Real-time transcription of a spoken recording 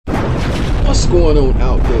What's going on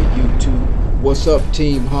out there, YouTube? What's up,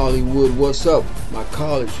 Team Hollywood? What's up, my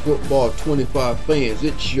college football 25 fans?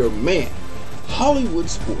 It's your man, Hollywood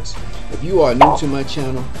Sports. If you are new to my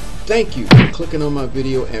channel, thank you for clicking on my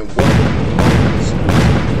video and welcome to Hollywood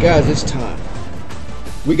Sports. Guys, it's time.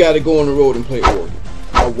 We got to go on the road and play Oregon.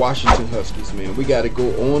 Our Washington Huskies, man. We got to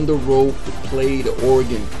go on the road to play the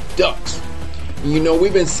Oregon Ducks. You know,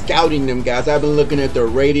 we've been scouting them guys. I've been looking at their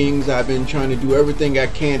ratings. I've been trying to do everything I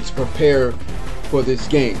can to prepare for this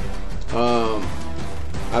game.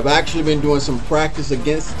 I've actually been doing some practice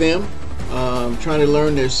against them, trying to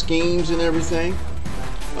learn their schemes and everything.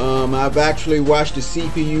 I've actually watched the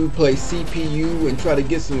CPU play CPU and try to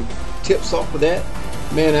get some tips off of that.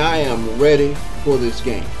 Man, I am ready for this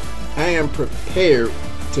game. I am prepared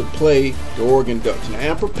to play the Oregon Ducks. Now, I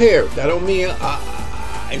am prepared. That don't mean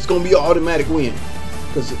it's going to be an automatic win,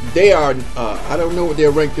 because they are, I don't know what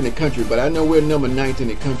they're ranked in the country, but I know we're number 9th in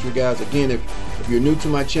the country, guys. Again, if you're new to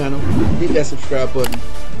my channel, hit that subscribe button.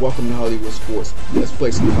 Welcome to Hollywood Sports. Let's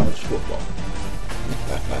play some college football.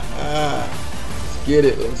 Let's get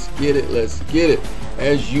it, let's get it, let's get it.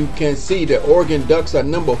 As you can see, the Oregon Ducks are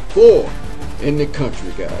number 4 in the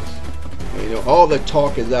country, guys. And, you know, all the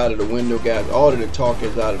talk is out of the window, guys. All of the talk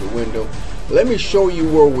is out of the window. Let me show you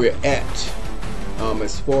where we're at.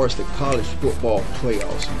 As far as the college football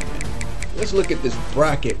playoffs, man. Let's look at this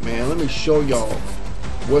bracket, man. Let me show y'all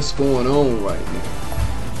what's going on right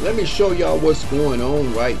now. Let me show y'all what's going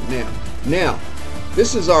on right now. Now,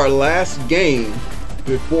 this is our last game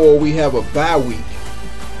before we have a bye week.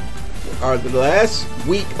 The last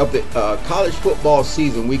week of the college football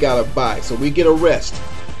season, we got a bye, so we get a rest.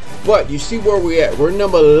 But you see where we're at. We're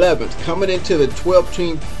number 11th, coming into the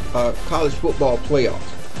 12-team college football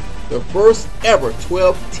playoffs. The first ever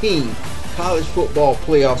 12-team college football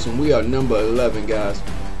playoffs, and we are number 11, guys.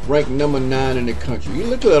 Ranked number 9 in the country. You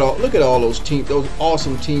look at all those teams, those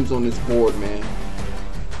awesome teams on this board, man.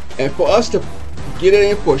 And for us to get it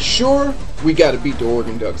in for sure, we got to beat the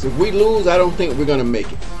Oregon Ducks. If we lose, I don't think we're gonna make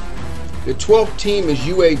it. The 12th team is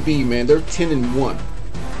UAB, man. They're 10-1.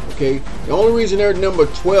 Okay. The only reason they're number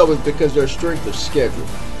 12 is because their strength of schedule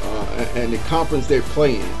and the conference they're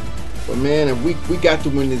playing. But man, if we got to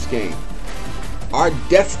win this game. Our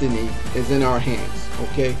destiny is in our hands,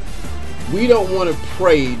 okay? We don't want to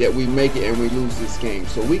pray that we make it and we lose this game.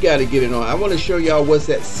 So we got to get it on. I want to show y'all what's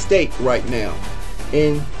at stake right now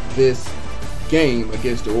in this game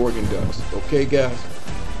against the Oregon Ducks. Okay, guys?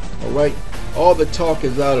 All right? All the talk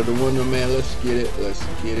is out of the window, man. Let's get it. Let's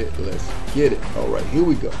get it. Let's get it. All right, here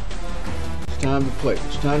we go. It's time to play.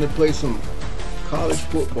 It's time to play some college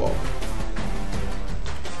football.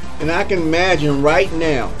 And I can imagine right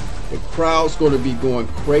now the crowd's going to be going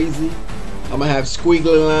crazy. I'm going to have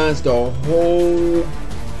squiggly lines the whole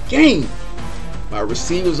game. My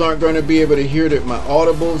receivers aren't going to be able to hear my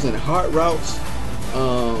audibles and heart routes.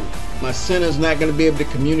 My center's not going to be able to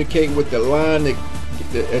communicate with the line to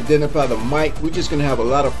identify the mic. We're just going to have a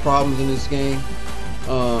lot of problems in this game.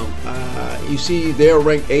 You see, they're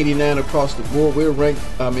ranked 89 across the board. We're ranked,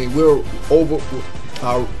 we're over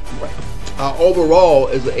our overall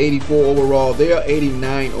is an 84 overall. They are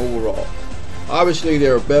 89 overall. Obviously,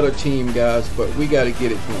 they're a better team, guys, but we got to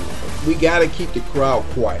get it going. We got to keep the crowd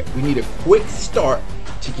quiet. We need a quick start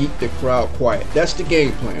to keep the crowd quiet. That's the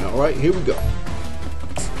game plan, all right? Here we go.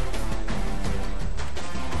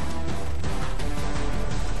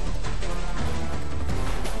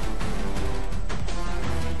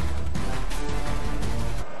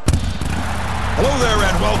 Hello there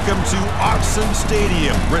and welcome to Autzen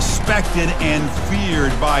Stadium, respected and feared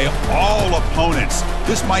by all opponents.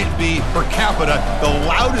 This might be, per capita, the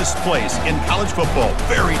loudest place in college football.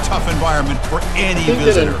 Very tough environment for any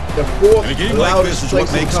visitor. A game like this is what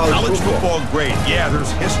makes college football great. Yeah, there's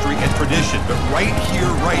history and tradition, but right here,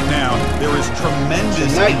 right now, there is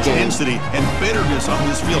tremendous intensity and bitterness on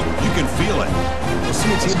this field. You can feel it. We'll see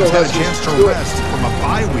a team that's had a chance to rest from a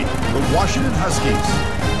bye week. The Washington Huskies.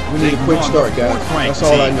 We need a quick start, guys. That's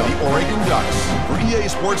all I know. The Oregon Ducks for EA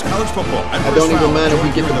Sports College Football. I don't even mind if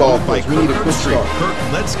we get the ball first. We need a quick start. Kurt,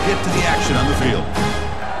 let's get to the action on the field.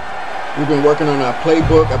 We've been working on our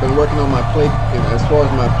playbook. I've been working on my play, as far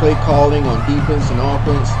as my play calling on defense and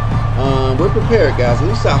offense. We're prepared, guys.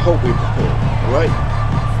 At least I hope we're prepared. All right.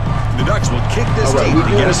 The Ducks will kick this deep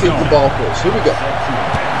to get us going. The ball first. Here we go.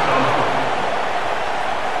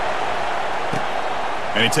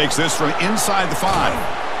 And he takes this from inside the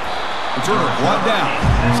 5. Returner blunt down,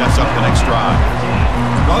 sets up the next drive.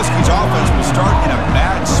 The Huskies offense will start in a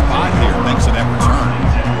bad spot here thanks to that return.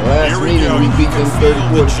 Last meeting we beat them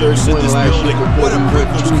 34-31 last year. What a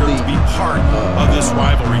privilege to be part of this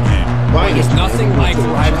rivalry game. There's nothing like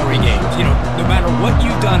rivalry games. times. You know, no matter what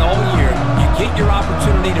you've done all year, you get your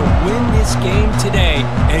opportunity to win this game today,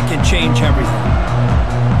 and it can change everything.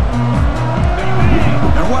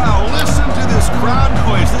 And wow, listen to this crowd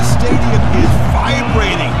noise. This stadium is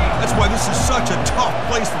vibrating. That's why this is such a tough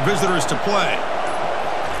place for visitors to play.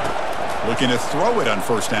 Looking to throw it on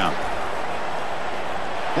first down.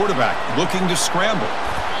 Quarterback looking to scramble.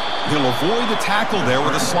 He'll avoid the tackle there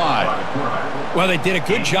with a slide. Well, they did a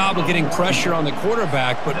good job of getting pressure on the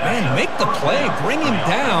quarterback, but, man, make the play. Bring him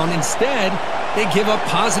down. Instead, they give up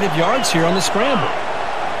positive yards here on the scramble.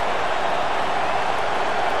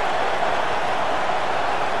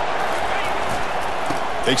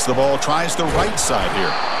 Takes the ball, tries the right side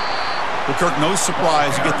here. Well, Kirk, no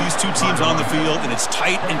surprise. You get these two teams on the field, and it's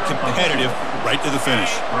tight and competitive right to the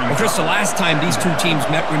finish. Well, Chris, the last time these two teams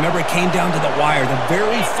met, remember, it came down to the wire, the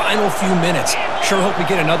very final few minutes. Sure hope we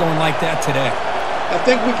get another one like that today. I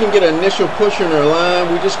think we can get an initial push in our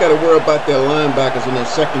line. We just got to worry about their linebackers and their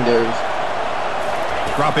secondaries.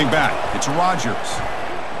 Dropping back. It's Rodgers.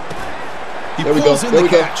 He there we go. pulls in There the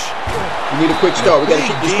we go. catch. We need a quick start. We got to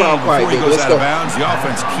keep this crowd quiet. Before he goes Let's out go. of bounds, the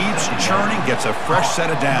offense keeps churning, gets a fresh set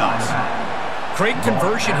of downs. Great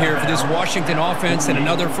conversion here for this Washington offense and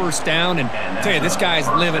another first down. And I tell you, this guy's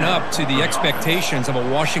living up to the expectations of a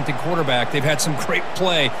Washington quarterback. They've had some great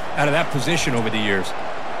play out of that position over the years.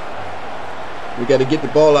 We got to get the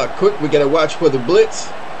ball out quick. We got to watch for the blitz.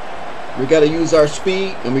 We got to use our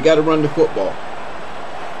speed, and we got to run the football.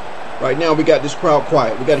 Right now, we got this crowd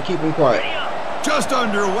quiet. We got to keep them quiet. Just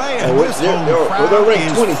underway, and Oh, this home crowd they're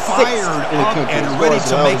ranked is 26 fired in the up country and as far ready as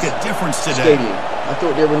to the make a loudest difference today. stadium. I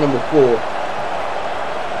thought they were number 4.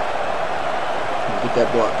 Get that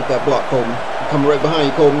block. Get that block, Coleman. They're coming right behind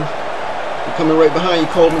you, Coleman. They're coming right behind you,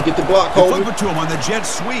 Coleman. Get the block, They Coleman. flip it to him on the jet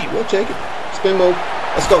sweep. We'll take it. Spin move.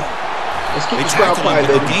 Let's go. Let's keep They this crowd tackle him, quiet,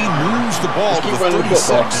 but the baby. game moves the ball Let's to keep the running the 36.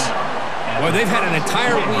 football. Well, they've had an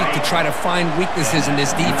entire week to try to find weaknesses in this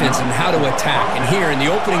defense and how to attack. And here in the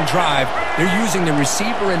opening drive, they're using the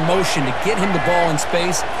receiver in motion to get him the ball in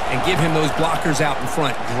space and give him those blockers out in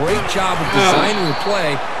front. Great job of designing the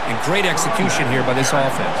play and great execution here by this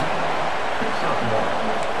offense.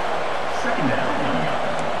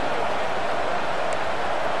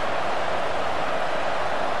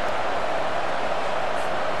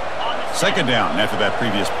 Second down after that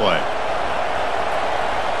previous play.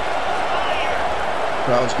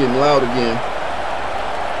 Crowd's getting loud again.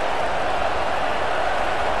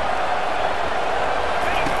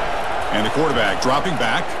 And the quarterback dropping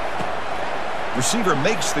back. Receiver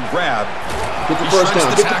makes the grab. Get the first down.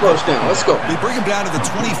 Get the first down. Let's go. They bring him down to the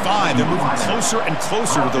 25. They're moving closer and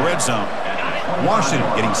closer to the red zone. Washington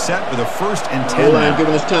getting set with a 1st and 10. O-line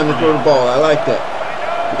giving us time to throw the ball. I like that.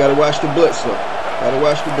 We got to watch the blitz, though. Got to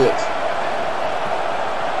watch the blitz.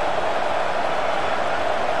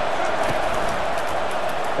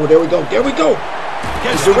 Oh, there we go. There we go.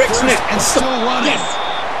 Gets Direct the first snap. and still running. Yes.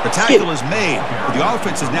 The tackle is made. But the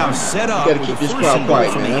offense is now set up. We got to keep this crowd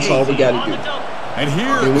quiet, man. That's all we got to do. And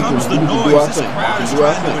here we comes can the do our noise. This thing. crowd We is can do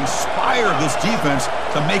our trying to thing. inspire this defense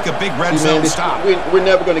to make a big red See, zone man, stop. we're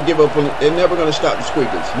never going to give up on it. They're never going to stop the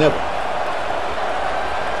squeakers. Never.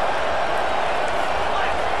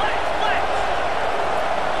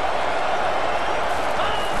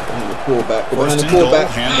 Behind the pullback. Behind First the and goal, pullback.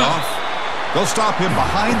 handoff. They'll stop him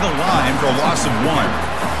behind the line for a loss of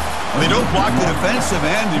 1. They don't block the defensive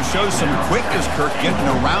end and show some quickness, Kirk, getting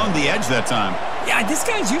around the edge that time. Yeah, this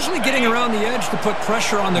guy's usually getting around the edge to put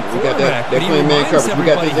pressure on the We got that. quarterback. They're But he playing man reminds coverage. We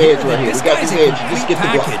got everybody this edge here right that here. this We got guy's this a edge. Just complete get the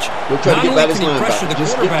block. package. We'll try to Not get only by this can he pressure linebacker. the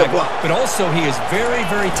Just get the quarterback, block. but also he is very,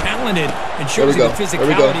 very talented and There shows we go. you the There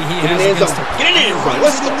we go. physicality he Get in has the end against zone. him. Get in the end zone. Runs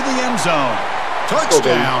Let's it go. into the end zone. go,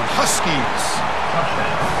 Touchdown, Huskies.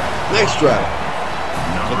 Nice drive.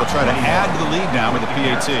 So they'll try to add to the lead now with the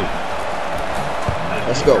PAT.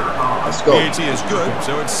 Let's go. Let's go. PAT is good,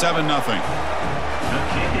 so it's 7-0.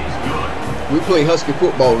 We play Husky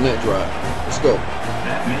football in that drive. Let's go.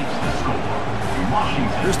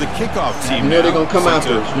 Here's the kickoff team. You know they're now, gonna come set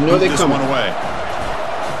after to us. You know boot they this coming. one away.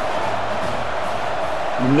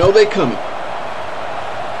 You know they coming.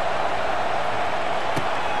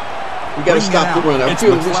 We got to Bring it stop the out. run. I It's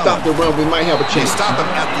feel if we McClellan. stop the run, we might have a They chance. stop them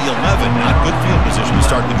at the 11, not good field position to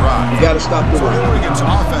start the drive. We got to stop the run. Oregon's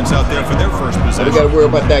offense out there for their first We possession. got to worry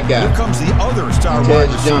about that guy. Here comes the other star Ted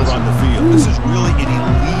wide receiver Johnson. on the field. This is really an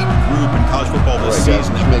elite group in college football this All right, guys,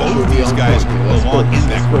 season. let's make Both sure of we these on guys point, man. Let's belong focus. in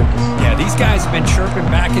that Let's group. focus. Yeah, these guys have been chirping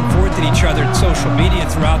back and forth at each other on social media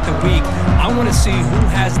throughout the week. I want to see who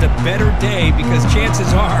has the better day because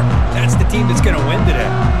chances are that's the team that's going to win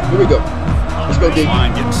today. Here we go. Let's go, Diggy.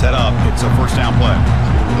 Line getting set up. It's a first down play.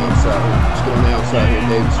 Let's go on the outside here,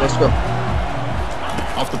 Davis. Let's go.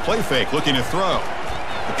 Off the play fake, looking to throw.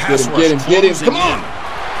 The pass rush get him. Come on.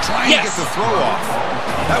 Trying to get the throw off.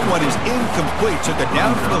 That one is incomplete. Took a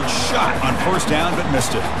downfield shot on first down, but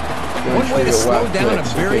missed it. One way to slow down a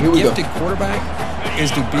very gifted quarterback is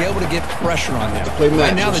to be able to get pressure on them.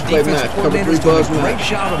 Right now, the defensive coordinator is doing a great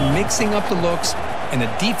job of mixing up the looks, and the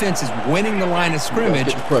defense is winning the line of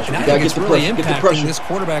scrimmage. And I think it's really impacting this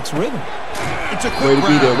quarterback's rhythm. It's a quick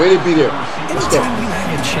way to be there. Anytime you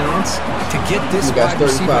have a chance to get this wide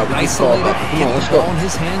receiver isolated, get the ball in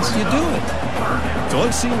his hands, you do it. So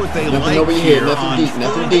let's see what they like here on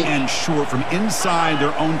third and short from inside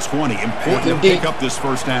their own 20. Important to pick up this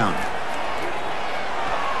first down.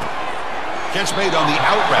 Catch made on the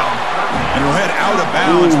out route. And we'll head out of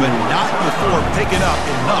bounds, but not before picking up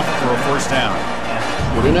enough for a first down.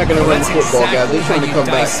 Well, they're not going to run the football, guys. They're trying to come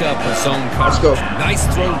back. Let's go. Nice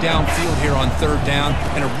throw downfield here on third down,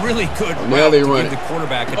 and a really good route to give the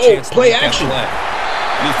quarterback a chance to play action. And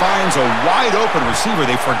he finds a wide open receiver.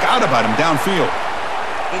 They forgot about him downfield.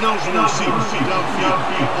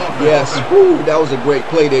 Yes, woo, that was a great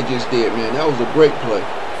play they just did, man. That was a great play.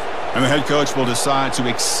 And the head coach will decide to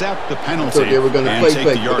accept the penalty they were going to play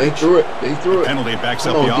fake, but they threw it. They threw it. The penalty backs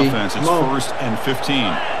up the offense. It's first and 15.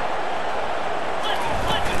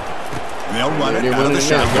 And they'll run it out of the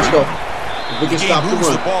shotgun. Let's go. We can stop the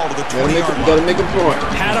run. We got to make a point.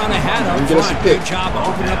 Hat on a hat up front. Good job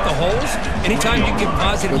opening up the holes. Anytime you get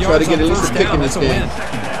positive yards on first down, that's a win.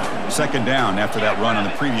 Second down after that run on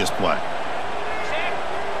the previous play.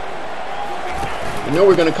 You know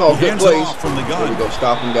we're going to call good plays. From the gun. There we go.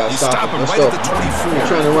 Stop him, guys. Stop him. Let's right go. At the 24. We're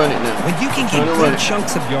trying to run it now. When you can get good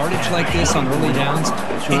chunks of yardage like this on early downs,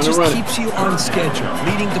 it just keeps you on schedule,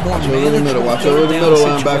 leading to more manageable third down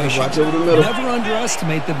situations. Watch over the middle. Never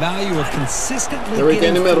underestimate the value of consistently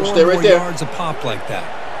getting 4 more yards a pop like that.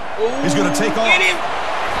 He's going to take off.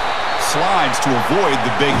 Slides to avoid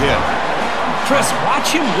the big hit. Chris,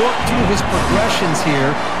 watch him work through his progressions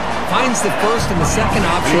here. Finds the first and the second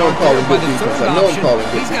option. By the third option,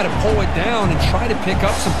 he's got to pull it down and try to pick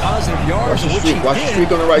up some positive yards, which he did. Watch the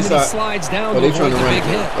streak on the right side. He slides down to avoid the big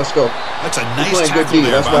hit. Let's go. That's a nice tackle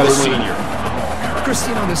there by the senior. Chris,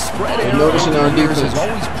 you know, the spread error over the years has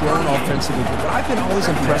always grown offensively, but I've been always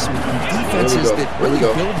impressed with the defenses that really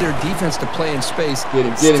build their defense to play in space. Get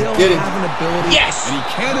him. Have an ability. Yes! And he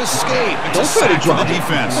can't escape. Don't try to drop the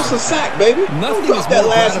defense. That's a sack, baby. Nothing is more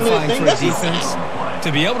gratifying for a defense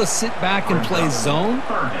to be able to sit back and play zone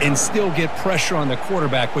and still get pressure on the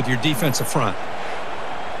quarterback with your defensive front.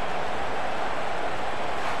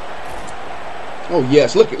 Oh,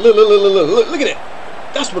 yes. Look at it.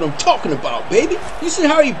 That's what I'm talking about, baby. You see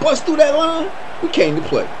how he bust through that line? We came to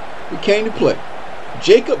play.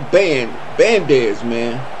 Jacob Bandez,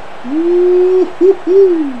 man.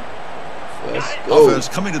 Woo-hoo-hoo. Let's go. Offense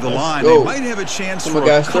coming to the line. They might have a chance for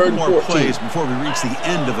a couple more plays before we reach the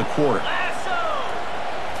end of the quarter.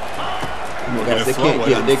 Guys, they can't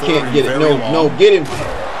get it. They can't get it. No, get him.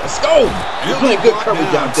 Let's go. You're playing good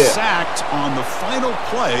coverage out there. Sacked on the final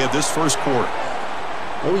play of this first quarter.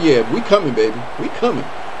 Oh yeah, we coming, baby. We coming.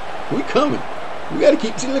 We got to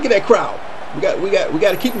keep. See, look at that crowd. We got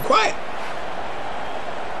to keep them quiet.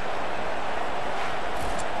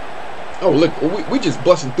 Oh look, we just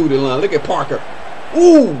busting through the line. Look at Parker.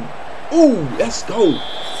 Ooh, let's go.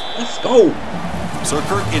 So,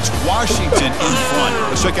 Kurt, it's Washington in front.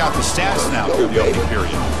 Let's check out the stats now through the opening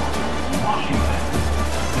period.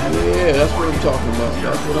 Yeah, that's what I'm talking about.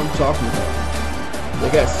 They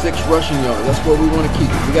got 6 rushing yards. That's what we want to keep.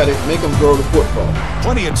 We got to make them throw the football.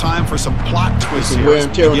 Plenty of time for some plot twists here. Wear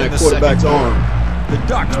and tear on that quarterback's arm. The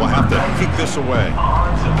Ducks will have to kick this away.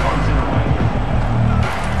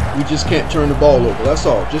 We just can't turn the ball over. That's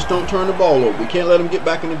all. Just don't turn the ball over. We can't let them get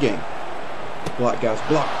back in the game. Block, guys.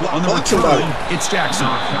 Block somebody. It's Jackson.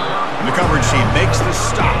 And the coverage team makes the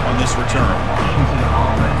stop on this return.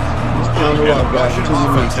 Let's pound the rock, guys, until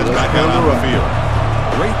we meet. Let's pound the rock.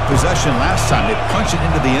 Great possession last time. They punch it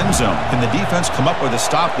into the end zone. Can the defense come up with a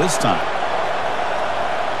stop this time?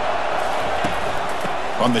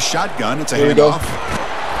 On the shotgun, it's a handoff.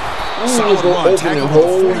 Solid run.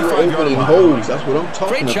 You're opening holes. That's what I'm talking about.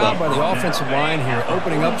 Great job by the offensive line here,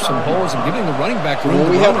 opening up some holes and giving the running back room. When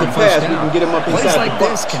we have to pass, we can get him up inside the box. Plays like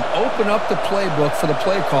this can open up the playbook for the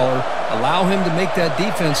play caller, allow him to make that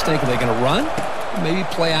defense think, are they going to run? Maybe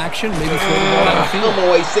play action, maybe throw the ball downfield. Come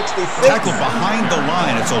away 66. Tackle behind the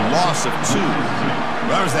line. It's a loss of 2.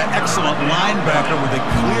 That was that excellent linebacker with a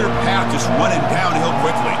clear path just running downhill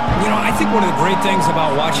quickly. You know, I think one of the great things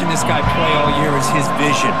about watching this guy play all year is his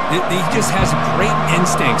vision. He just has great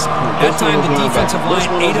instincts. That time the defensive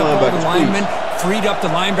line ate up all the linemen, freed up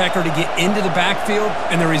the linebacker to get into the backfield,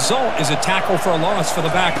 and the result is a tackle for a loss for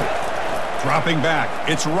the backer. Dropping back,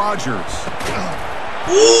 it's Rodgers.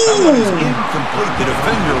 That one is incomplete. The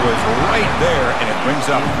defender was right there, and it brings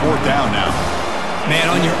up 4th down now. Man,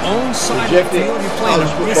 on your own side of the field, you're playing a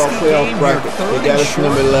risky game here. They got us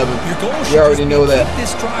number 11. Your goal We already know that.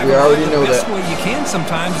 This drive We already know that. The best way you can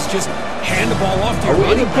sometimes is just hand the ball off to Are your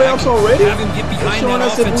we in the running playoffs back. already? Have him get behind Showing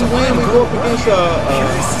that us if we offensive win, we line. go up against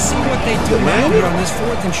Curious to see what they do now here on this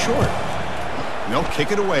 4th and short. They'll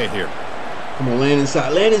kick it away here. Come on, land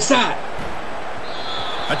inside. Land inside.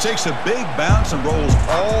 That takes a big bounce and rolls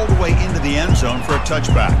all the way into the end zone for a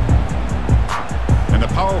touchback. And the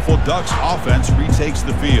powerful Ducks offense retakes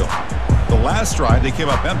the field. The last drive, they came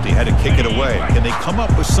up empty, had to kick it away. Can they come up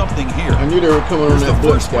with something here? I knew they were coming on that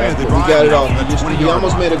blitz, guys, but we got it off. He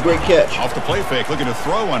almost made a great catch. Off the play fake, looking to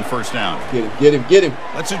throw on 1st down. Get him, get him, get him.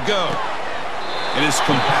 Lets it go. It is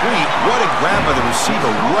complete. What a grab by the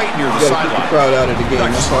receiver right near the sideline. Keep the crowd out of the game.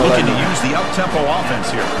 That's all looking I to know. use the up-tempo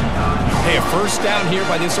offense here. Hey, a 1st down here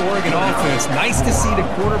by this Oregon offense. Nice to see the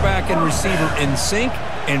quarterback and receiver in sync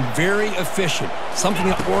and very efficient. Something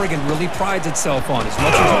that Oregon really prides itself on. As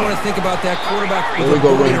much as you want to think about that quarterback with There we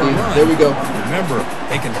go, ability to Randy. run, There we go. remember,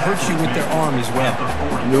 they can hurt you with their arm as well.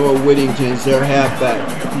 Noah Whittington's their halfback.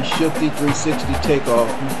 He shifty 360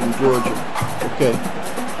 takeoff from Georgia. Okay.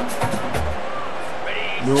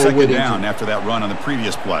 Noah 2nd Whittington. down after that run on the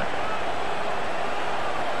previous play.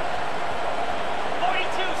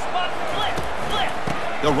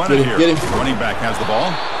 They'll run it here. Get him. Running back has the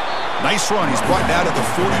ball. Nice run. He's brought down at the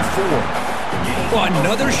 44. Well,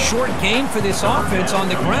 another short game for this offense on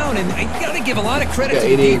the ground, and you got to give a lot of credit Got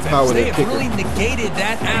to the 88 power defense. They to have kicker. really negated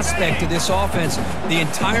that aspect of this offense the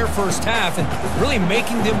entire 1st half and really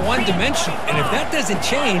making them one-dimensional. And if that doesn't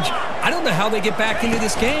change, I don't know how they get back into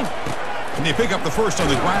this game. Can they pick up the 1st on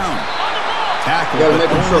the ground? Tackle, Gotta but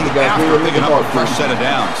make them only trouble, guys. after We were picking making up a hard fresh for set of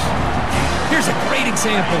downs. Here's a great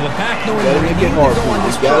example of back knowing Gotta where he make it needed hard to go for on him.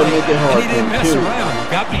 this Gotta play, make it hard and he for didn't him, mess too. around.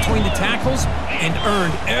 Got between the tackles and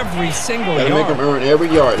earned every single Gotta yard. make him earn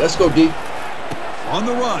every yard. Let's go, D. On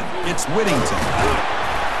the run, it's Whittington.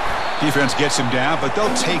 Defense gets him down, but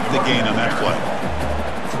they'll take the gain on that play.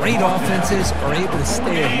 Great offenses are able to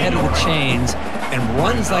stay ahead of the chains, and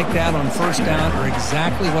runs like that on 1st down are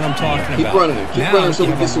exactly what I'm talking Keep about. running it. Keep Now, running so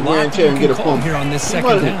you we have get a some lot wear and that tear you and can get a call pump. here on this Keep 2nd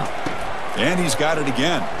running it. down. And he's got it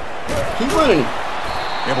again. Keep running him.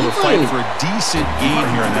 Able to Keep fight running. for a decent gain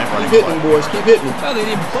here in that running Keep hitting him, play. boys. Keep hitting him. Well, they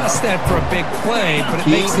didn't bust that for a big play, but it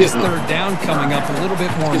Keep makes this hitting. 3rd down coming up a little bit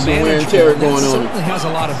more Get some wear and manageable. tear That going on. certainly has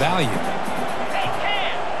a lot of value.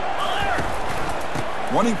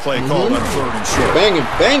 Running play called on 3rd and short. Bang him.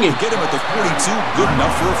 Bang him. Get him at the 42. Good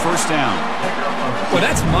enough for a 1st down. Well,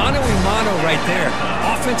 that's mano-a-mano right there.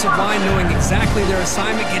 Offensive line knowing exactly their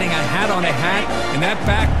assignment, getting a hat on a hat, and that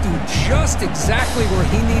back threw just exactly where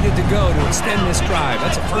he needed to go to extend this drive.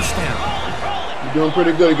 That's a 1st down. You're doing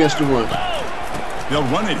pretty good against the run. They'll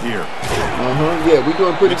run it here. Yeah, we're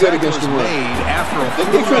doing pretty good against the tackle run. is made after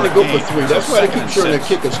a They're trying to go for 3. gain. That's why they keep It's a showing their 2nd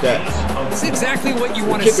kicker and 6. stats. It's exactly what you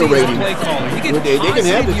want to Kicker see as a rating. play caller. You get They can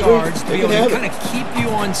have positive it, too. yards to They be can able to have kind of keep you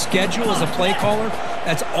on schedule as a play caller.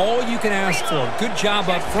 That's all you can ask for. Good job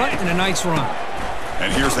up front and a nice run.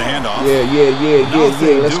 And here's the handoff. Yeah. Let's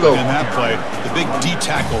doing go. in that play. The big D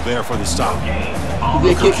tackle there for the stop.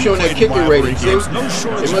 They keep showing that kicker rating, see? No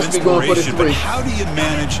shortage They must of be going for the inspiration, 3. but how do you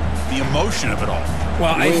manage the emotion of it all?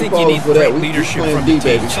 Well, I We ain't think you need falling for that. great We leadership playing from D, the team.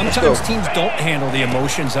 baby. Let's Sometimes go. teams don't handle the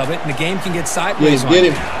emotions of it, and the game can get sideways Yeah, on get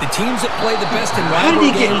you. him. The teams that play the best in How did rivalry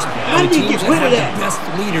he get- games how are the did he teams get that rid of have that? the best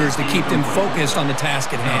leaders to keep them focused on the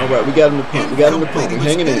task at hand. All right, we got him to punt. We got him to punt. Incomplete.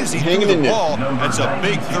 We're hanging As in. he Hanging threw in the there. ball, that's a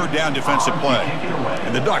big 3rd down defensive play.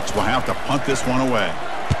 And the Ducks will have to punt this one away.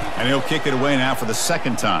 And he'll kick it away now for the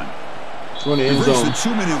 2nd time. It's on the We've end reached zone.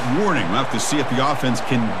 the 2-minute warning. We'll have to see if the offense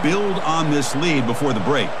can build on this lead before the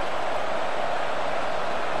break.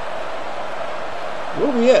 Where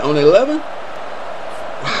we at? On 11?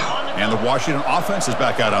 And the Washington offense is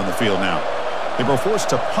back out on the field now. They were forced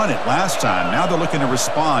to punt it last time. Now they're looking to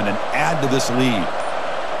respond and add to this lead.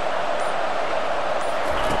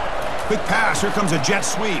 Quick pass. Here comes a jet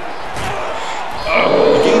sweep.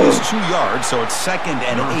 The gain is 2 yards, so it's 2nd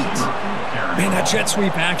and 8. Man, that jet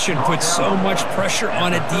sweep action puts so much pressure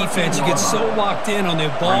on a defense. You get so locked in on the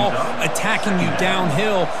ball attacking you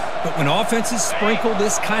downhill. But when offenses sprinkle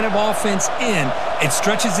this kind of offense in, it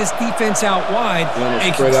stretches this defense out wide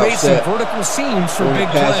and can create some vertical seams for big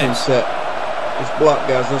plays. Set. Let's block,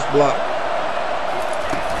 guys. Let's block.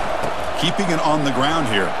 Keeping it on the ground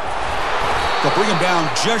here. They'll bring him down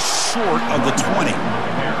just short of the 20.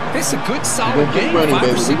 It's a good, solid game. 5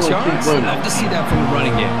 or 6 yards. Love to see that from the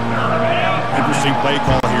running game. Interesting play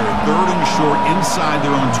call here. 3rd and short inside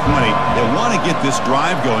their own 20. They want to get this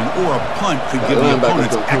drive going, or a punt could give the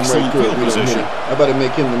opponents excellent field position. I better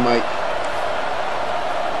make him the mic.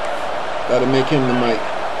 Got to make him the mic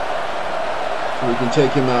so we can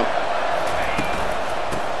take him out.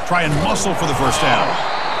 Try and muscle for the first down.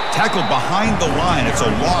 Tackled behind the line. It's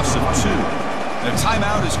a loss of 2. And a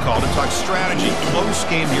timeout is called to talk strategy. Close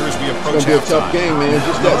game here as we approach halftime. It's going to be a tough game, man.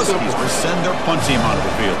 Just that simple. The Huskies will send their punt team onto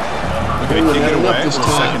the field. They're going to kick it away for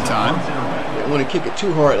the second time. They want to kick it too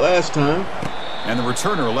hard last time. And the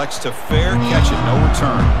returner elects to fair catch it. No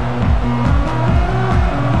return.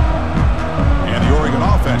 And the Oregon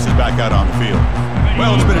offense is back out on the field.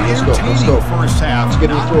 Well, it's been an entertaining first half. Let's get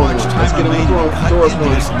him throwing. Let's get him throwing.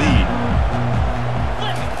 This lead.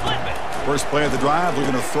 First play of the drive, we're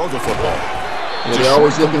going to throw the football. Yeah, they're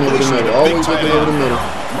always looking over the middle. Always looking over the middle.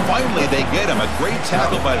 Finally, they get him. A great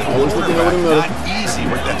tackle by the quarterback. Not easy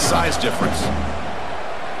with that size difference.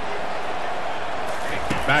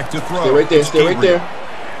 Back to throw. Stay right there. Stay right there.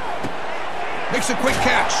 Makes a quick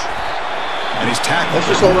catch. And he's tackled. Let's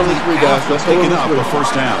just hold on to 3, guys. Let's hold on to 3. The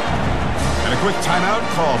first down. And a quick timeout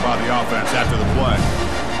call by the offense after the play.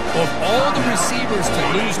 Of all the receivers to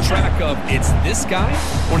lose track of, it's this guy,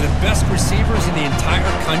 one of the best receivers in the entire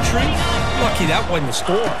country. Lucky that wasn't the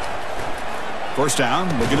score. First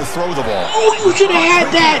down, we're going to throw the ball. Oh, you should have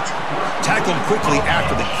had that! Tackled quickly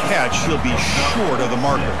after the catch. He'll be short of the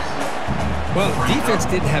marker. Well, defense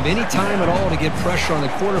didn't have any time at all to get pressure on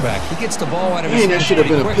the quarterback. He gets the ball out of his hands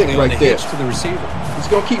pretty quickly on the hitch to the receiver.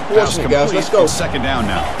 He's going to keep forcing it, guys. Let's go. Second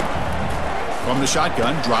down now. From the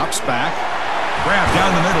shotgun, drops back. Grab down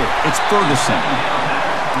the middle. It's Ferguson.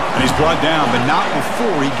 And he's brought down, but not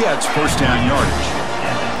before he gets first down yardage.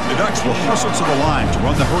 The Ducks will hustle to the line to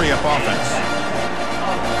run the hurry-up offense.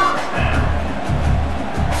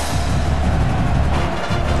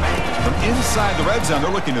 From inside the red zone, they're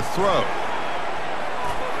looking to throw.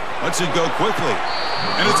 Lets it go quickly.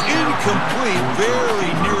 And it's incomplete, very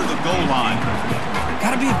near the goal line.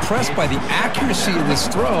 Got to be impressed by the accuracy of this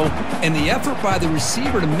throw and the effort by the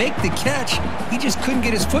receiver to make the catch. He just couldn't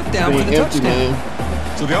get his foot down for the touchdown.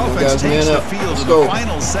 So the offense takes the field in the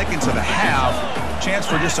final seconds of the half. Chance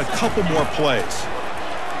for just a couple more plays.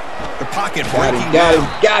 The pocket breaking down.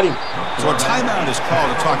 Got him. So a timeout is called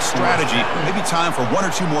to talk strategy. Maybe time for 1 or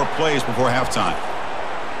 2 more plays before halftime.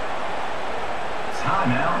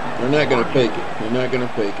 They're not going to fake it. They're not going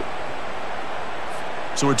to fake it.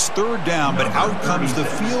 So it's third down, but out comes the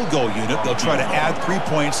field goal unit. They'll try to add 3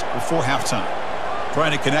 points before halftime.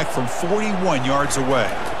 Trying to connect from 41 yards away.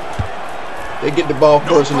 They get the ball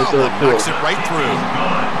first in the third quarter. Knocks it right through.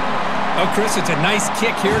 Oh, Chris, it's a nice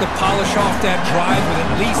kick here to polish off that drive with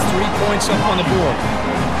at least 3 points up on the board.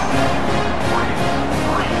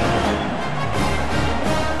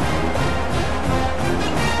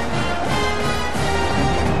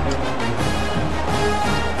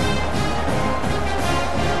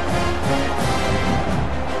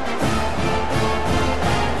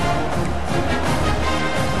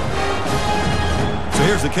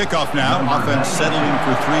 Here's the kickoff now. Offense settling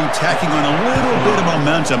for 3, tacking on a little bit of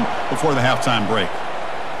momentum before the halftime break.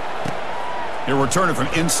 Here returning from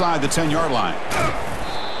inside the 10-yard line.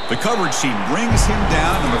 The coverage team brings him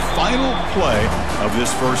down in the final play of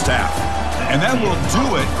this first half. And that will do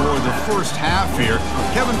it for the first half here.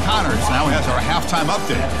 Kevin Connors now has our halftime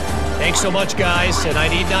update. Thanks so much, guys. And I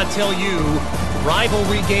need not tell you,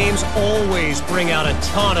 rivalry games always bring out a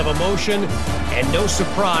ton of emotion. And no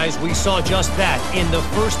surprise, we saw just that in the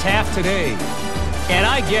first half today. And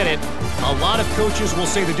I get it. A lot of coaches will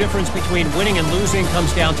say the difference between winning and losing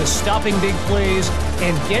comes down to stopping big plays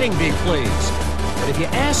and getting big plays. But if you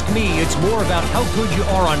ask me, it's more about how good you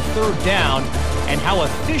are on third down and how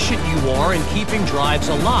efficient you are in keeping drives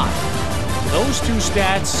alive. Those 2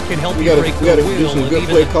 stats can help you break the will of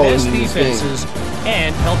even the best defenses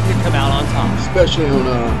and help you come out on top. Especially on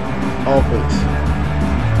offense.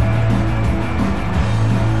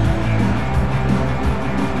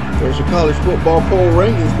 There's your college football poll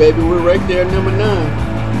rankings, baby. We're right there at number 9.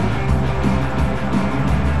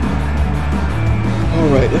 All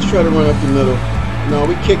right, let's try to run up the middle. No,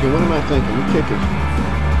 we kicking. What am I thinking? We kicking.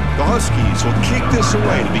 The Huskies will kick this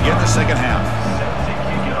away to begin the second half.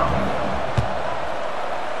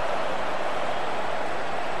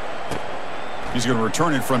 He's going to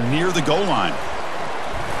return it from near the goal line.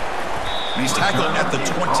 And he's tackled at the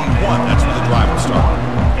 21. That's where the drive will start.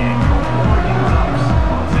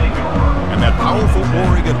 And that powerful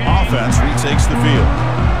Oregon offense retakes the field.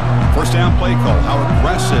 First down play call. How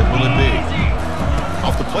aggressive will it be?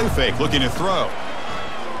 Off the play fake, looking to throw.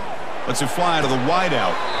 Lets it fly to the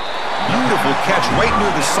wideout. Beautiful catch right near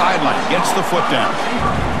the sideline. Gets the foot down.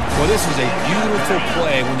 Well, this is a beautiful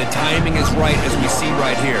play when the timing is right, as we see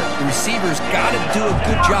right here. The receiver's got to do a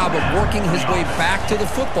good job of working his way back to the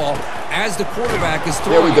football as the quarterback is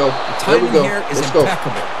throwing. There we go. The timing here is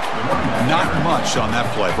impeccable. Not much on that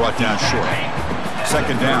play. Brought down short.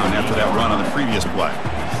 Second down after that run on the previous play.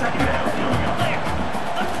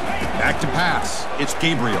 Back to pass. It's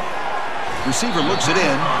Gabriel. Receiver looks it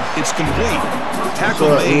in. It's complete. Tackle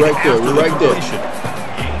made after the completion.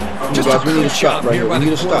 Just a good shot right here by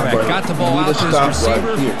the quarterback. Got the ball out to his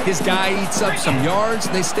receiver. Right, his guy eats up some yards.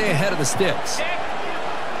 They stay ahead of the sticks.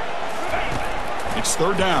 It's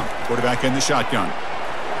third down. Quarterback in the shotgun.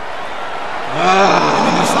 And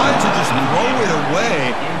he decides to just throw it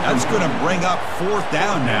away. That's going to bring up fourth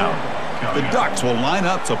down now. The Ducks will line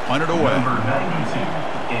up to punt it away.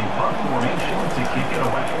 In punt formation to kick it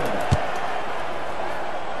away.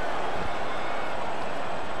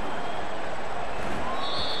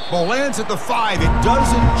 Ball lands at the 5. It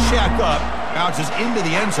doesn't check up. Bounces into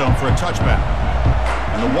the end zone for a touchback.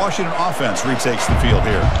 And the Washington offense retakes the field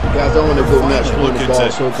here. Guys, I want to go nuts with the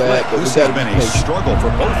ball so bad, but this has been a struggle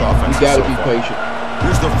for both offenses. You got to be patient.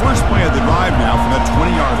 Here's the first play of the drive now from the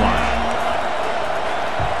 20-yard line.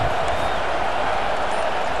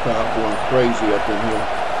 Crowd going crazy up in here.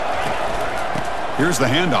 Here's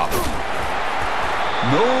the handoff.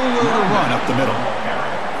 Nowhere to run up the middle.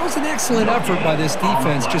 That was an excellent effort by this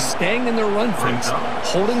defense, just staying in their run fence,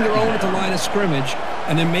 holding their own at the line of scrimmage,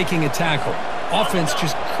 and then making a tackle. Offense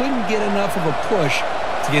just couldn't get enough of a push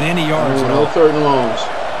to get any yards at all. No third and longs.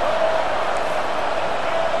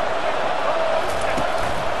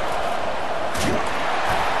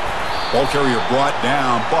 Ball carrier brought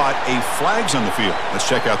down, but a flag's on the field. Let's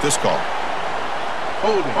check out this call.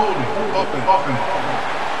 Holding, open.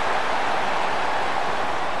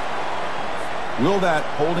 Will that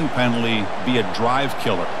holding penalty be a drive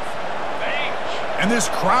killer? And this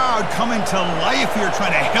crowd coming to life here,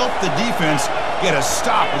 trying to help the defense get a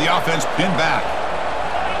stop with the offense pinned back.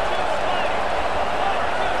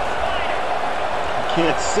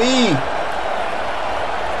 Can't see.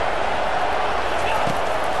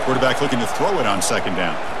 Quarterback looking to throw it on second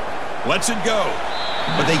down. Lets it go.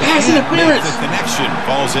 But they can't make the connection.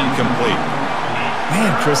 Falls incomplete.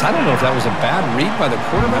 Man, Chris, I don't know if that was a bad read by the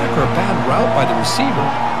quarterback or a bad route by the receiver.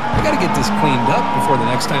 They got to get this cleaned up before the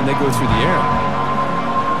next time they go through the air.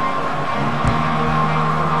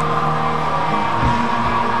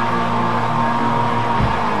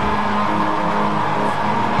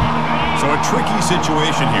 So a tricky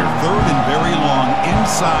situation here. Third and very long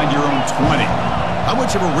inside your own 20. How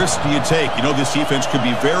much of a risk do you take? You know this defense could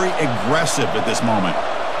be very aggressive at this moment.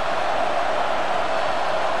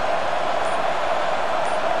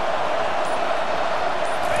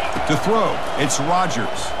 To throw, it's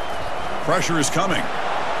Rodgers. Pressure is coming.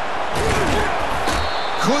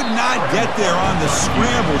 Could not get there on the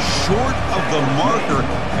scramble, short of the marker,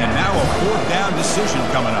 and now a fourth down decision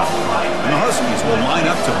coming up. And the Huskies will line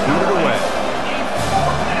up to boot it away.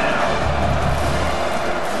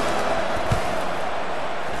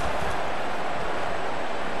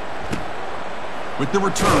 With the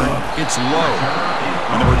return, it's low.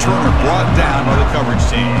 And the returner brought down by the coverage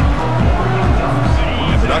team.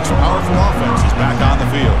 The Ducks' powerful offense is back on the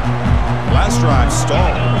field. Last drive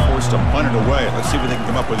stalled. Forced to punt it away. Let's see what they can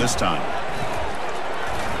come up with this time.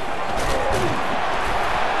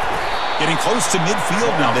 Getting close to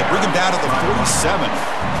midfield now. They bring him down to the 47.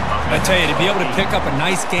 I tell you, to be able to pick up a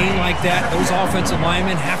nice gain like that, those offensive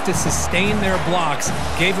linemen have to sustain their blocks.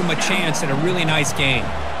 Gave them a chance and a really nice gain.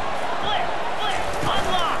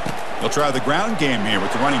 They'll try the ground game here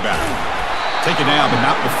with the running back. Take it down, but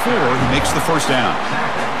not before he makes the first down.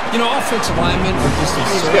 You know, offensive linemen are just a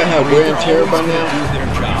He's got to have wear and tear by now. Do their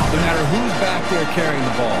job, no matter who's back there carrying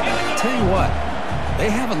the ball. I tell you what,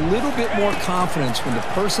 they have a little bit more confidence when the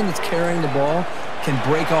person that's carrying the ball can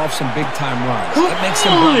break off some big-time runs. That makes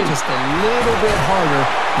them work just a little bit harder,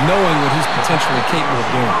 knowing what he's potentially capable of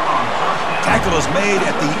doing. Tackle is made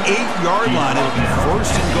at the 8-yard line. It'll be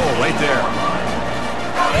first and goal right there.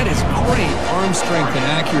 That is great arm strength and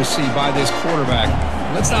accuracy by this quarterback.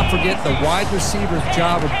 Let's not forget the wide receiver's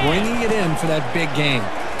job of bringing it in for that big game.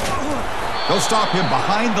 They'll stop him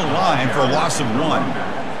behind the line for a loss of 1.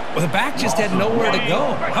 Well, the back just had nowhere to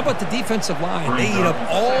go. How about the defensive line? They eat up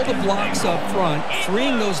all the blocks up front,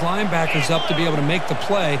 freeing those linebackers up to be able to make the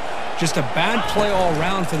play. Just a bad play all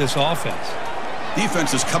around for this offense.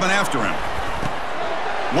 Defense is coming after him.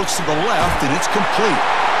 Looks to the left, and it's complete.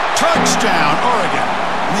 Touchdown, Oregon.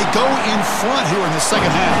 And they go in front here in the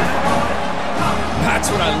second half.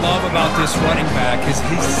 That's what I love about this running back is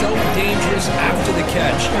he's so dangerous after the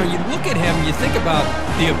catch. You know, you look at him, you think about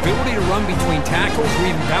the ability to run between tackles or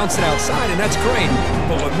even bounce it outside, and that's great.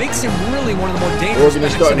 But what makes him really one of the more dangerous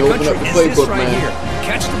backs in the country is this right here.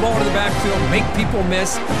 Catch the ball to the backfield, make people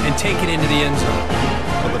miss, and take it into the end zone.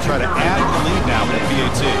 Well, they'll try to add the lead now with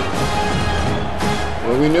PAT.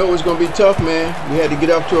 Well, we knew it was going to be tough, man. We had to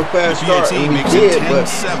get off to a fast start, and we did, but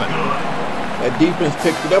that defense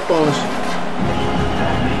picked it up on us.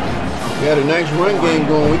 We had a nice run game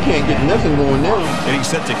going. We can't get nothing going now. Getting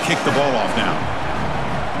set to kick the ball off now.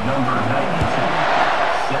 Number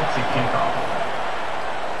 92, set to kick off.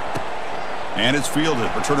 And it's fielded.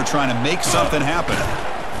 Returner trying to make something happen.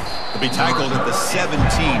 To be tackled at the 17.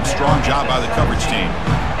 Strong job by the coverage team.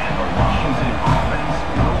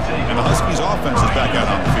 And the Huskies offense is back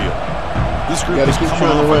out on the field. This group got to keep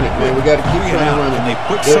trying to run it, man. We got to keep trying to run it. They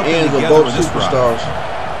put Their ends are both superstars.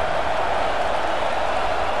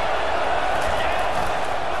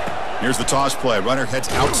 Here's the toss play. Runner heads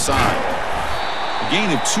outside. A gain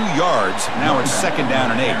of 2 yards. Now it's 2nd down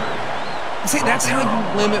and 8. See, that's how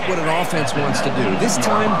you limit what an offense wants to do. This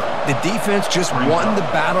time, the defense just won the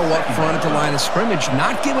battle up front at the line of scrimmage,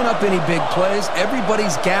 not giving up any big plays.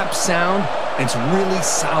 Everybody's gap sound. It's really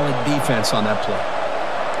solid defense on that play.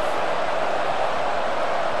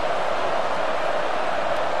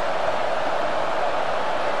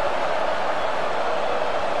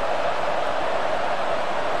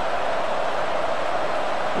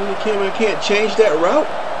 I can't change that route.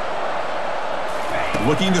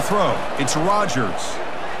 Looking to throw. It's Rodgers.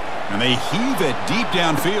 And they heave it deep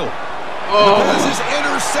downfield. Oh. The pass is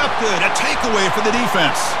intercepted. A takeaway for the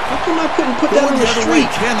defense. How come I couldn't put that on the street?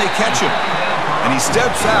 Can they catch him? And he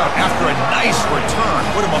steps out after a nice return.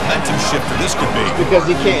 What a momentum shifter this could be. Because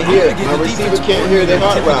he can't hear. My receiver can't hear the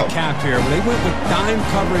hot route. Here. They went with dime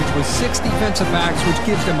coverage with 6 defensive backs, which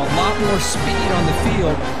gives them a lot more speed on the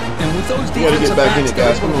field. And with those defensive backs,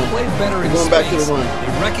 they're able to play better in space. Back to the run. They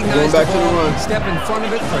recognize the ball, step in front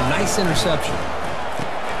of it for a nice interception.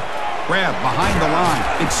 Grab behind the line.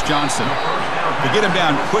 It's Johnson. To get him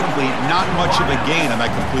down quickly, not much of a gain on that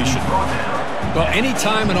completion. Well,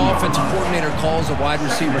 anytime an offensive coordinator calls a wide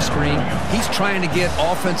receiver screen, he's trying to get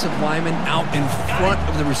offensive linemen out in front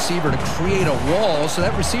of the receiver to create a wall so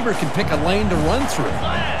that receiver can pick a lane to run through.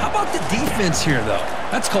 How about the defense here, though?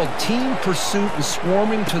 That's called team pursuit and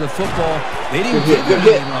swarming to the football. They didn't give him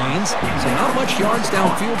any lanes, so not much yards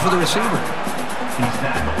downfield for the receiver.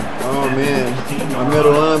 Oh, man. My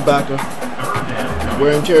middle linebacker.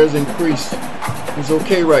 Wear and tear has increased. He's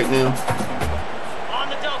okay right now.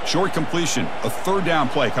 Short completion. A 3rd down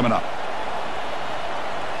play coming up.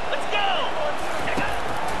 Let's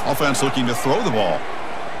go! Offense looking to throw the ball.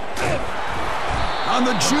 And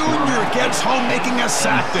the junior gets home making a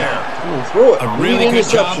sack there. Throw it. A really good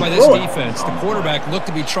job by this defense. The quarterback looked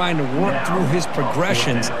to be trying to work through his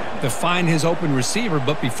progressions to find his open receiver,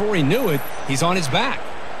 but before he knew it, he's on his back.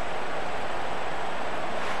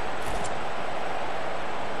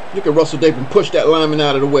 Look at Russell Dapin push that lineman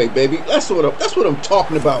out of the way, baby. That's what I'm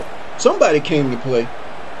talking about. Somebody came to play.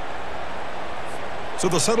 So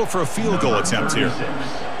they'll settle for a field goal attempt here.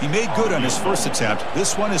 He made good on his first attempt.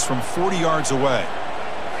 This one is from 40 yards away.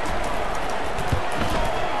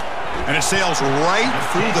 And it sails right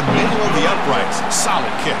through the middle of the uprights.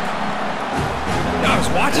 Solid kick. I was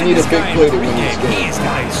watching this guy in the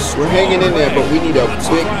pregame. We're hanging in there, but we need a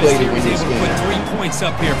big play to win this game. Put 3 points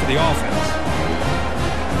up here for the offense.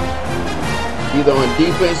 Either on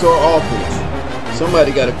defense or offense.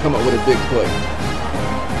 Somebody got to come up with a big play.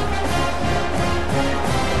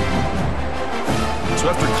 So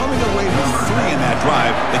after coming away with 3 in that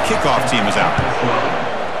drive, the kickoff team is out.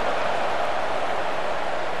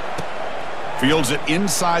 Fields it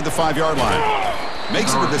inside the 5-yard line.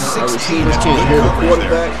 Makes it to the 16. That's good coverage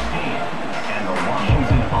there.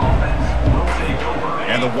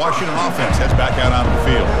 And the Washington offense heads back out onto the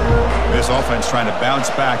field. This offense trying to bounce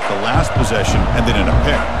back the last possession and then in a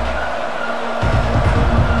pick.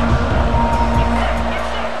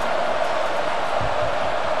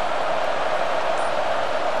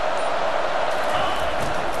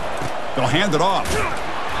 They'll hand it off.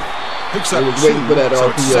 Picks up waiting for that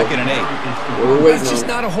so RPO. it's 2nd and 8. There's just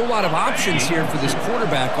not a whole lot of options here for this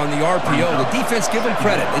quarterback on the RPO. The defense, give them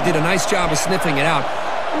credit. They did a nice job of sniffing it out.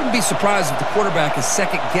 I wouldn't be surprised if the quarterback is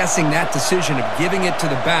second-guessing that decision of giving it to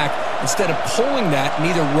the back instead of pulling that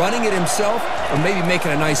and either running it himself or maybe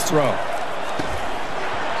making a nice throw.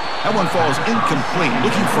 That one falls incomplete.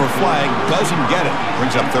 Looking for a flag, doesn't get it.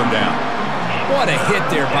 Brings up 3rd down. What a hit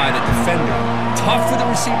there by the defender. Tough for the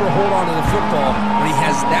receiver to hold on to the football when he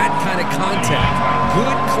has that kind of contact.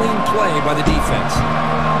 Good, clean play by the defense.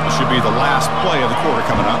 This should be the last play of the quarter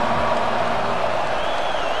coming up.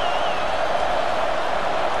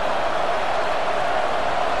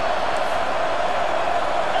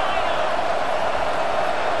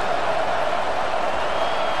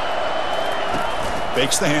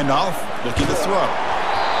 Fakes the handoff, looking to throw.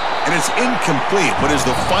 And it's incomplete, but is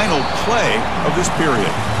the final play of this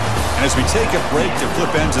period. And as we take a break to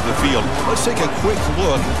flip ends of the field, let's take a quick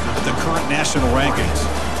look at the current national rankings.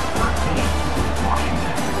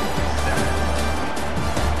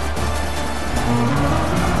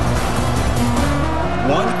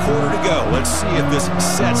 One quarter to go. Let's see if this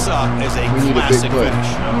sets up as a classic finish.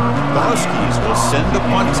 The Huskies will send the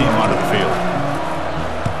punt team onto the field.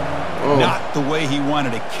 Oh. Not the way he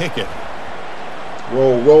wanted to kick it.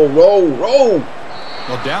 Roll, roll, roll, roll.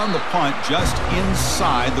 Well, down the punt just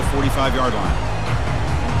inside the 45-yard line.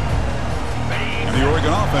 And the Oregon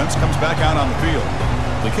offense comes back out on the field.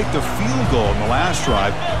 They kicked a field goal in the last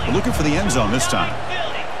drive. They're looking for the end zone this time.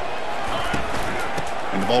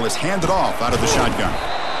 And the ball is handed off out of the shotgun.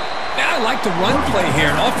 Yeah, I like the run play here.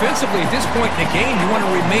 And offensively, at this point in the game, you want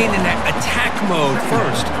to remain in that attack mode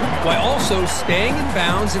first, while also staying in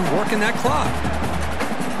bounds and working that clock.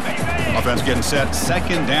 Offense getting set.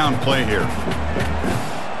 2nd down play here.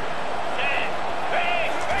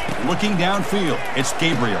 Looking downfield, it's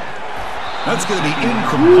Gabriel. That's going to be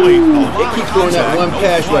incomplete. They keep throwing that one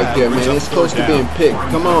pass right there, man. It's close to being picked.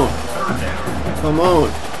 Come on. Come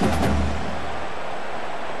on.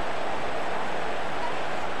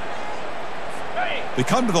 They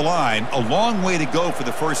come to the line, a long way to go for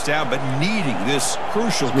the first down, but needing this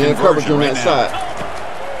crucial man coverage on right that now.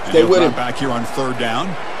 side. Stay with him. Back here on 3rd down.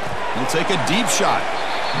 He'll take a deep shot.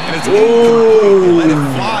 And it's incomplete. Let it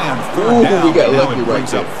fly on 3rd down. We got now lucky it right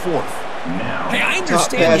brings there. up 4th. Hey, I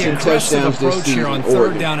understand the aggressive approach here on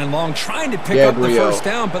 3rd down and long, trying to pick up the first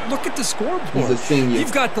down, but look at the scoreboard.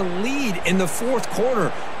 You've got the lead in the 4th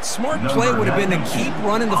quarter. Smart play would have been to keep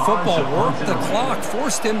running the football, work the clock,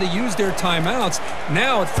 force them to use their timeouts.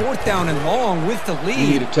 Now at 4th down and long with the lead. You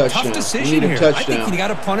need a touchdown. Tough decision here. I think you got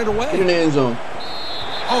to punt it away. Get in the end zone.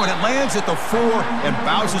 Oh, and it lands at the 4 and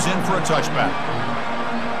bounces in for a touchback.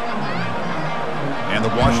 And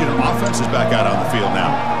the Washington offense is back out on the field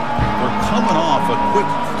now. We're coming off a quick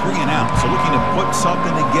 3 and out, so looking to put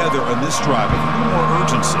something together on this drive with a little more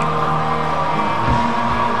urgency.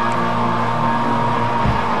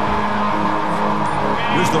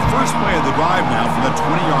 Here's the first play of the drive now from the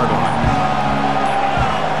 20-yard line.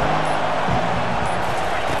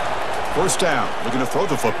 1st down, looking to throw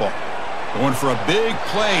the football. Going for a big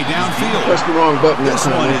play downfield. Press the wrong button. This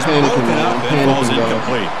one is broken up and falls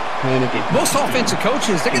incomplete. Most offensive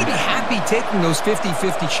coaches, they're going to be happy taking those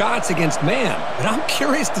 50-50 shots against man. But I'm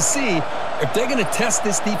curious to see if they're going to test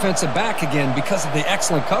this defensive back again because of the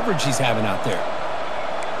excellent coverage he's having out there.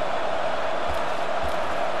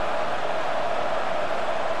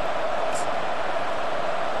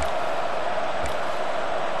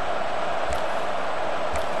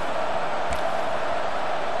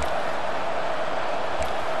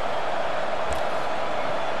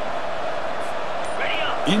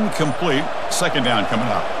 Incomplete. 2nd down coming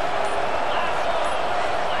up.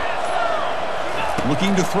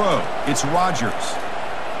 Looking to throw. It's Rodgers.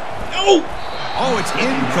 No! Oh, it's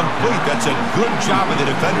incomplete. That's a good job of the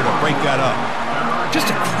defender to break that up. Just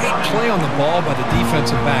a great play on the ball by the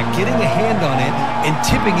defensive back, getting a hand on it and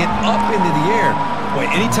tipping it up into the air. Boy,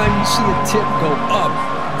 anytime you see a tip go up,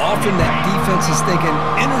 often that defense is thinking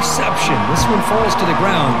interception. This one falls to the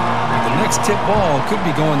ground. The next tip ball could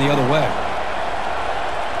be going the other way.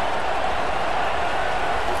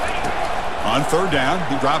 On 3rd down,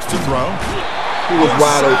 he drops to throw. He was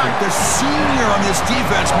wide open. The senior on this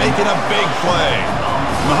defense making a big play.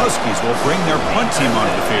 And the Huskies will bring their punt team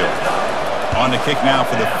onto the field. On the kick now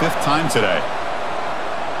for the 5th time today.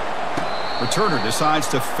 Returner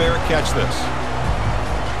decides to fair catch this.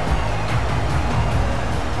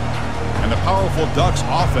 And the powerful Ducks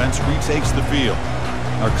offense retakes the field.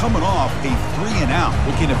 They're coming off a 3 and out,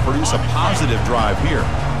 looking to produce a positive drive here.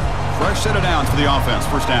 Fresh set of downs for the offense.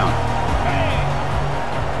 1st down.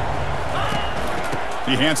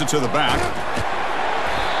 He hands it to the back.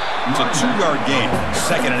 It's a 2-yard gain.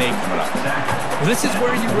 2nd and 8 coming up. Well, this is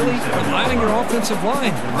where you really rely on your offensive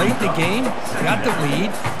line. Late in the game, you got the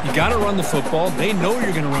lead. You got to run the football. They know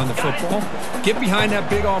you're going to run the football. Get behind that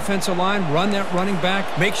big offensive line, run that running back,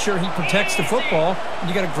 make sure he protects the football, and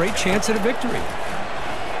you got a great chance at a victory.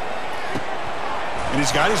 And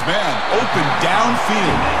he's got his man open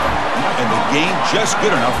downfield. And the gain just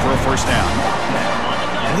good enough for a first down.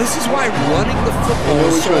 And this is why running the football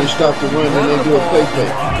we're trying to stop the run and then do a play.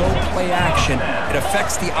 Go play action. It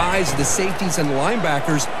affects the eyes of the safeties and the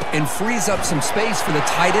linebackers and frees up some space for the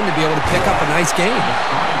tight end to be able to pick up a nice gain.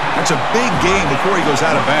 That's a big gain before he goes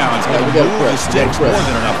out of bounds. Yeah, we got to press. The sticks more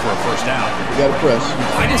than enough for a first down. We got to press.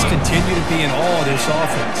 I just continue to be in awe of this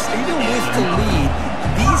offense. Even with the lead,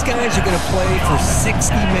 these guys are going to play for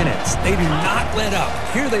 60 minutes. They do not let up.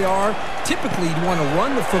 Here they are. Typically, you want to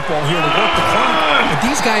run the football here to work the clock, but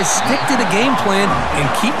these guys stick to the game plan and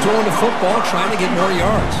keep throwing the football, trying to get more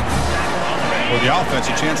yards. For the offense,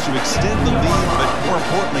 a chance to extend the lead, but more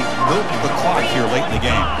importantly, milk the clock here late in the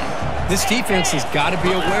game. This defense has got to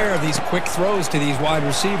be aware of these quick throws to these wide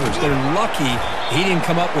receivers. They're lucky he didn't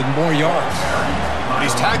come up with more yards. But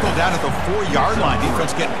he's tackled down at the 4-yard line.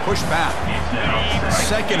 Defense getting pushed back.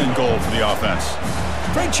 2nd and goal for the offense.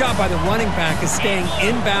 Great job by the running back is staying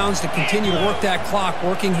inbounds to continue to work that clock,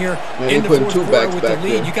 working here in the fourth quarter with the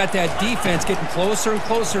lead. You got that defense getting closer and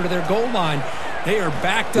closer to their goal line. They are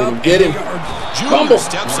backed up. Get him. Junior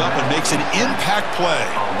steps up and makes an impact play.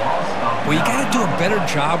 Well, you got to do a better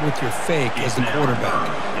job with your fake as the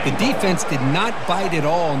quarterback. The defense did not bite at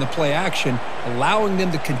all in the play action, allowing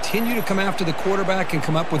them to continue to come after the quarterback and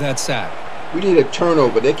come up with that sack. We need a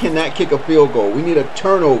turnover. They cannot kick a field goal. We need a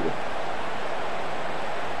turnover.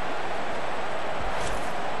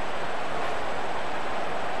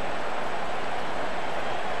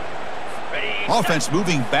 Offense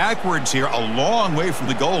moving backwards here, a long way from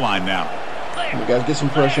the goal line now. We got to get some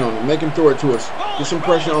pressure on him. Make him throw it to us. Get some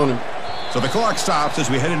pressure on him. So the clock stops as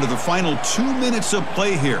we head into the final 2 minutes of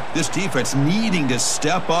play here. This defense needing to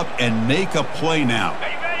step up and make a play now.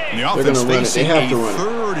 And the offense facing a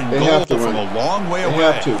 3rd and goal from a long way away. They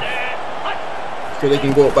have to. So they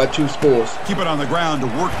can go up by 2 scores. Keep it on the ground to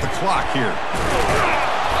work the clock here.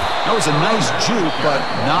 That was a nice juke, but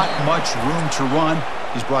not much room to run.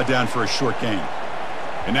 He's brought down for a short gain.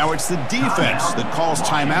 And now it's the defense that calls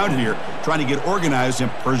timeout here, trying to get organized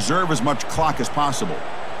and preserve as much clock as possible.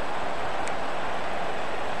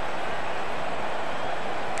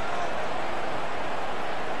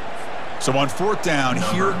 So on 4th down,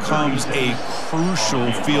 here comes a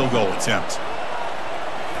crucial field goal attempt.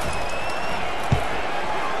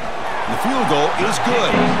 The field goal is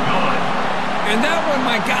good. And that one,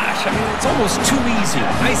 my gosh, I mean, it's almost too easy.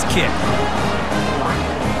 Nice kick.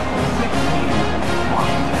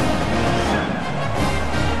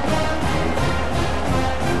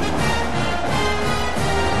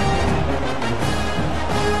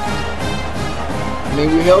 I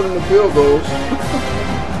mean, we held in the field goals.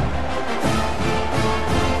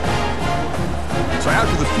 So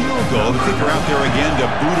after the field goal, the kicker out there again to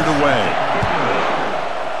boot it away.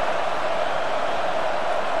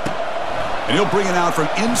 And he'll bring it out from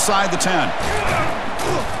inside the 10.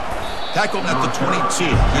 Tackled at the 22.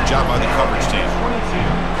 Good job by the coverage team.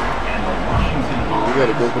 We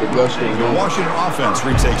got to go for the gusto. The Washington offense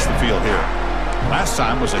retakes the field here. Last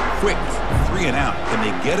time was a quick 3 and out. Can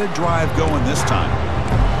they get a drive going this time?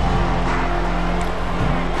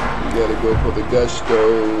 We got to go for the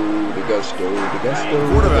gusto. The gusto.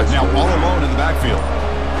 Quarterback now all alone in the backfield.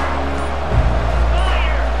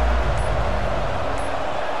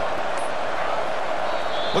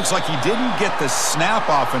 Looks like he didn't get the snap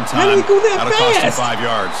off in time. How did he go that That'll fast? cost him 5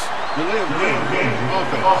 yards.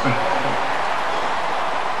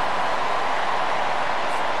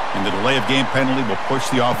 And the delay of game penalty will push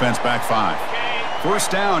the offense back 5. First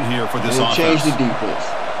down here for this offense. Change the defense.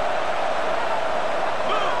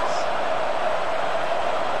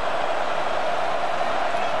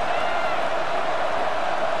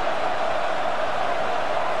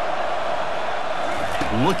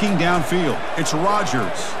 Looking downfield, it's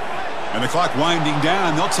Rodgers. And the clock winding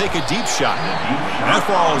down, they'll take a deep shot. And that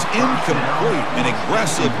ball is incomplete. An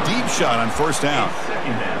aggressive deep shot on first down.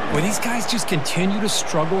 Well, these guys just continue to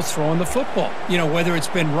struggle throwing the football. You know, whether it's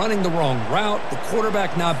been running the wrong route, the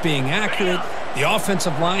quarterback not being accurate, the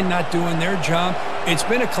offensive line not doing their job. It's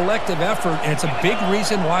been a collective effort, and it's a big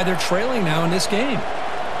reason why they're trailing now in this game.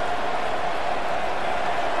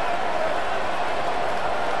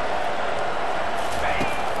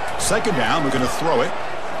 Second down, we're going to throw it.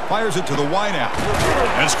 Fires it to the wideout.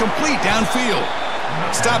 And it's complete downfield.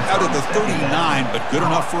 Stopped out at the 39, but good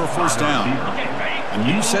enough for a first down. A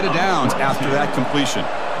new set of downs after that completion.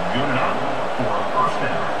 Good enough for a first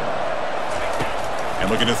down. And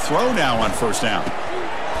looking to throw now on first down.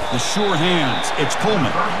 The sure hands. It's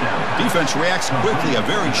Coleman. Defense reacts quickly. A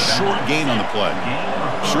very short gain on the play.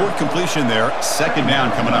 Short completion there. Second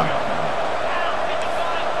down coming up.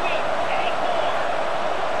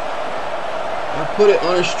 I put it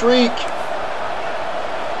on a streak.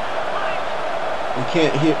 He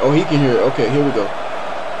can't hear. Oh, he can hear it. Okay, here we go.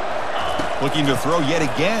 Looking to throw yet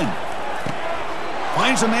again.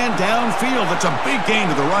 Finds a man downfield. That's a big gain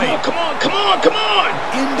to the right. Come on, come on, come on!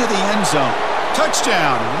 Into the end zone.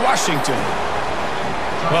 Touchdown, Washington.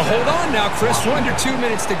 Well, hold on now, Chris. We're under 2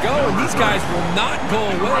 minutes to go, and these guys will not go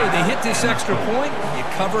away. They hit this extra point. You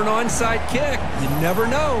cover an onside kick. You never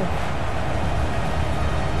know.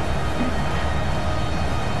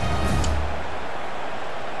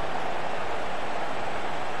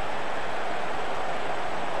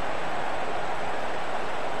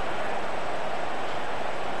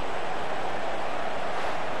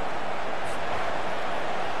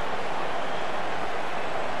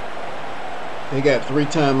 They got 3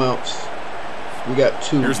 timeouts. We got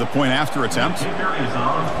 2. Here's the point after attempt. Kicker is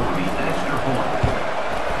on for the extra point.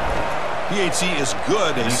 PHC is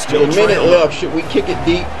good and With still a minute trailing. left. Should we kick it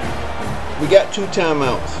deep? We got 2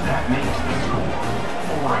 timeouts. That makes the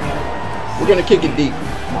score Oregon. We're going to kick it deep.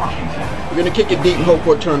 Washington. We're going to kick it deep and hope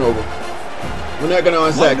for a turnover. We're not going to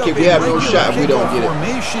onside kick. We have no shot if we don't get it.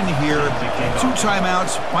 Formation here. 2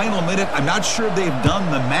 timeouts, final minute. I'm not sure they've done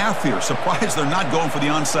the math here. Surprised they're not going for the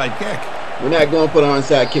onside kick. We're not going for the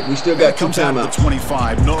onside kick. We still got 2 Comes out timeouts. to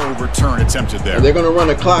 25. No return attempted there. They're going to run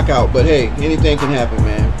the clock out, but hey, anything can happen,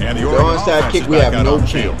 man. And the The Oregon onside offense kick, is we back have out no on the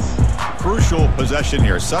field. chance. Crucial possession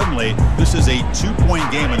here. Suddenly, this is a 2-point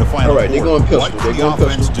game in the final All right, they're quarter. going pistol. What They're can the going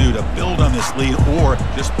offense pistol. do to build on this lead or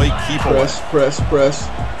just play keep away? Press.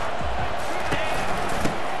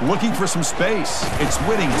 Looking for some space. It's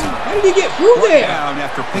Whittington. How did he get through there? Down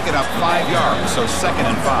after picking up 5 yards, so 2nd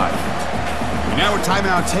and 5. And now a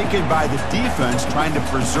timeout taken by the defense, trying to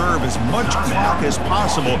preserve as much clock as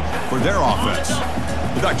possible for their offense.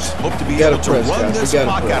 The Ducks hope to be able to press, run guys. this We gotta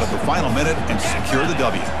clock out press. of the final minute and secure the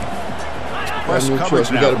W. Press No coverage choice.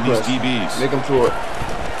 We now got to from these press. DBs. Make them throw it.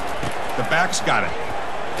 The back's got it.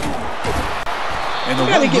 And the We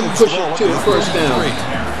gotta one get moves push the ball to the up first down.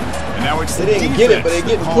 33. And now it's They the didn't get it, but defense they're that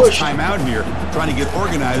getting calls pushed. timeout here, trying to get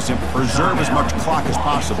organized and preserve as much clock as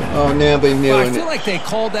possible. Oh, now they Well, I nailing feel it. like they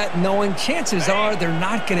called that knowing chances are they're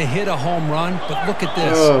not going to hit a home run. But look at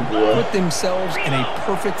this. Oh, boy. Put themselves in a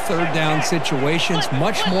perfect third down situation. It's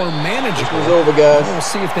much more manageable. It's over, guys. We'll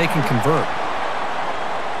see if they can convert.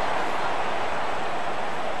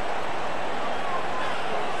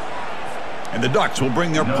 And the Ducks will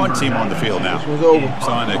bring their punt team on the field now. This one's over.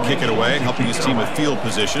 Trying to kick it away, helping his team with field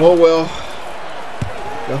position. Oh, well.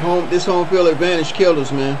 This home field advantage killed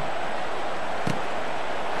us, man.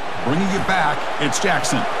 Bringing it back, it's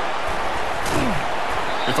Jackson.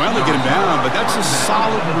 They finally get him down, but that's a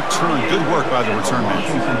solid return. Good work by the return man.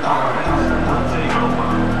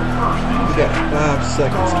 We got 5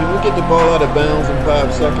 seconds. Can we get the ball out of bounds in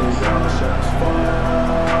 5 seconds?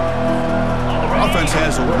 Offense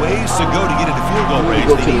has a ways to go to get into field goal range.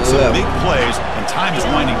 Go They to need the some left. big plays, and time is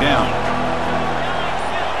winding down.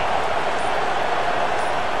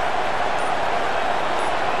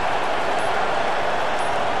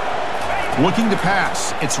 Looking to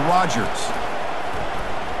pass, it's Rodgers.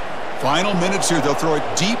 Final minutes here, they'll throw it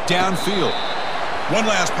deep downfield. One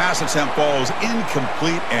last pass attempt falls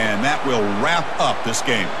incomplete, and that will wrap up this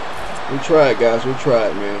game. We tried, guys. We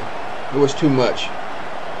tried, man. It was too much.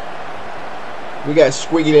 We got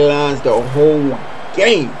squiggly lines the whole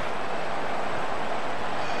game.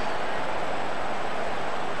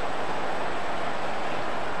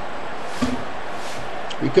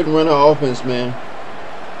 We couldn't run our offense, man.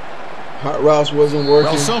 Hot routes wasn't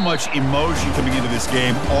working. Well, so much emotion coming into this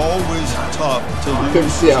game. Always tough to lose.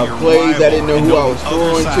 Couldn't see our to your plays. I rival didn't know and who I was the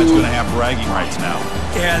throwing other side's to. going to have bragging rights now.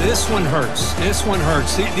 Yeah, this one hurts. This one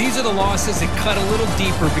hurts. These are the losses that cut a little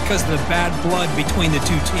deeper because of the bad blood between the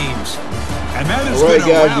two teams. And that is All right, going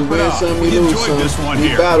to guys, wrap you it win up. some, we lose enjoyed some. this one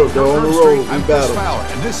We here. battled, though, on the For First road. Street, We I'm Chris battled. Fowler,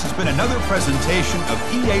 and this has been another presentation of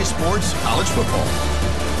EA Sports College Football.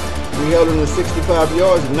 We held them to 65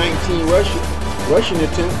 yards and 19 rushing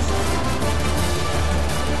attempts.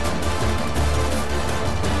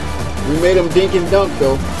 We made them dink and dunk,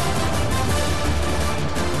 though.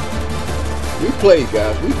 We played,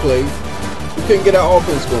 guys. We played. We couldn't get our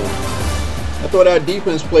offense going. I thought our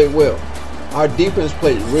defense played well. Our defense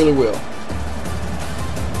played really well.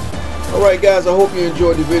 Alright, guys. I hope you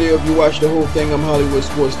enjoyed the video. If you watched the whole thing, I'm Hollywood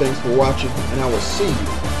Sports. Thanks for watching, and I will see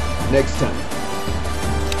you next time.